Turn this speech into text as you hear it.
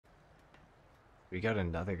We got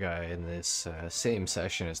another guy in this same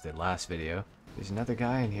session as the last video. There's another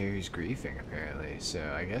guy in here who's griefing, apparently,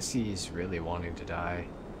 so I guess he's really wanting to die.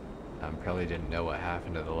 Probably didn't know what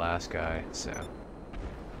happened to the last guy, so...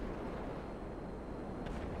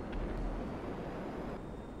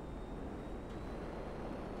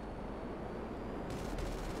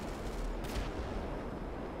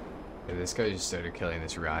 Yeah, this guy just started killing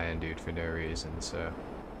this Ryan dude for no reason, so...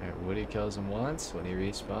 Woody kills him once, when he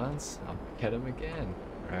respawns, I'll get him again.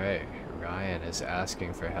 Alright, Ryan is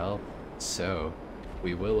asking for help, so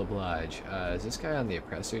we will oblige. Is this guy on the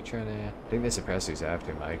oppressor trying to... I think this oppressor's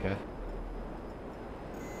after Micah.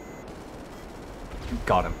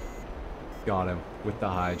 Got him. Got him with the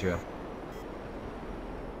Hydra.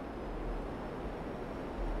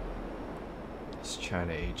 This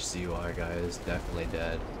China HCY guy is definitely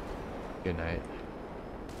dead. Good night.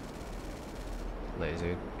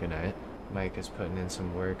 Laser, good night. Mike is putting in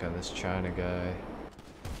some work on this China guy.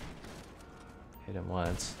 Hit him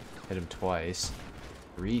once. Hit him twice.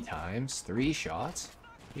 3 times? 3 shots?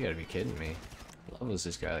 You gotta be kidding me. What level is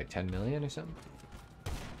this guy, like 10 million or something?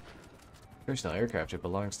 Personal aircraft, it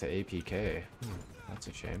belongs to APK. That's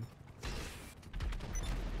a shame.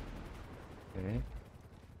 Okay.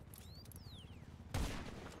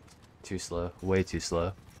 Too slow. Way too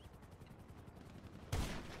slow.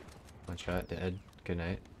 One shot, dead. Good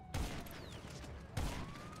night.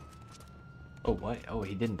 Oh, what? Oh,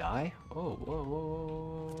 he didn't die? Oh, whoa, whoa,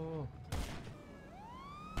 whoa,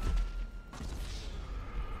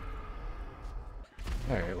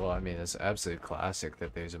 whoa. Alright, well, I mean, it's absolute classic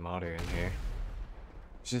that there's a modder in here.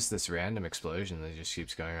 It's just this random explosion that just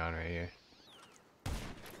keeps going on right here.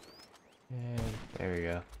 And there we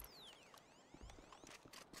go.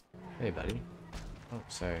 Hey, buddy. Oh,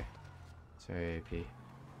 sorry. Sorry, AP.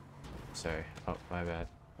 Sorry. Oh, my bad.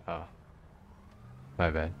 Oh. My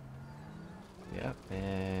bad. Yep,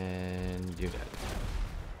 and you're dead.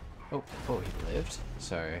 Oh, oh, he lived?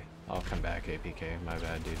 Sorry. I'll come back, APK. My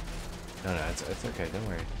bad, dude. No, no, it's okay. Don't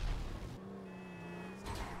worry.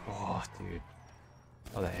 Oh, dude.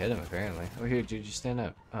 Oh, that hit him, apparently. Oh, here, dude, you stand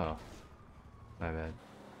up. Oh. My bad.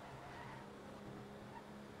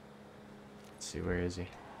 Let's see, where is he?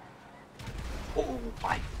 Oh,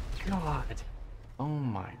 my God. Oh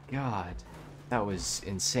my god. That was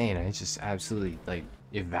insane. I just absolutely, like,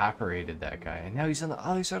 evaporated that guy. And now he's on the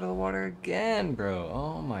other side of the water again, bro.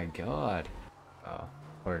 Oh my god. Oh,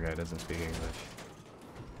 poor guy doesn't speak English.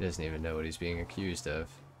 He doesn't even know what he's being accused of.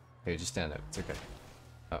 Here, just stand up. It's okay.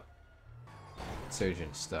 Oh.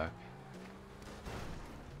 Surgeon's stuck.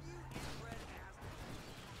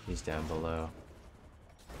 He's down below.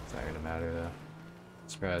 It's not gonna matter, though.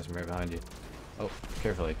 Surprise, I'm right behind you. Oh,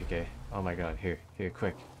 careful, APK. Oh my god, here,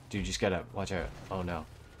 quick. Dude, just get up. Watch out. Oh no.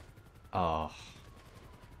 Oh.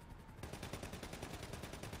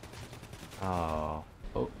 Oh.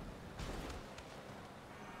 Oh.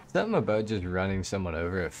 Something about just running someone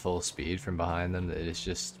over at full speed from behind them that is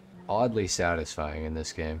just oddly satisfying in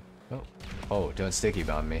this game. Oh. Oh, don't sticky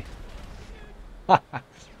bomb me. Oh,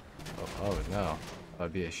 oh no.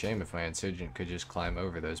 It'd be a shame if my insurgent could just climb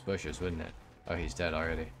over those bushes, wouldn't it? Oh, he's dead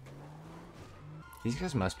already. These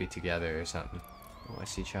guys must be together or something. Oh, I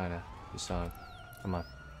see China. You saw him. Come on.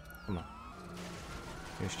 Come on.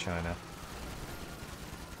 Here's China.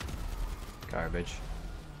 Garbage.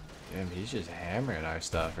 Damn, he's just hammering our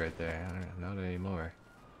stuff right there. Not anymore.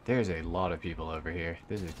 There's a lot of people over here.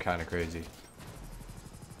 This is kind of crazy.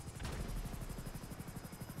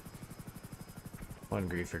 One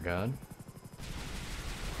griefer gone.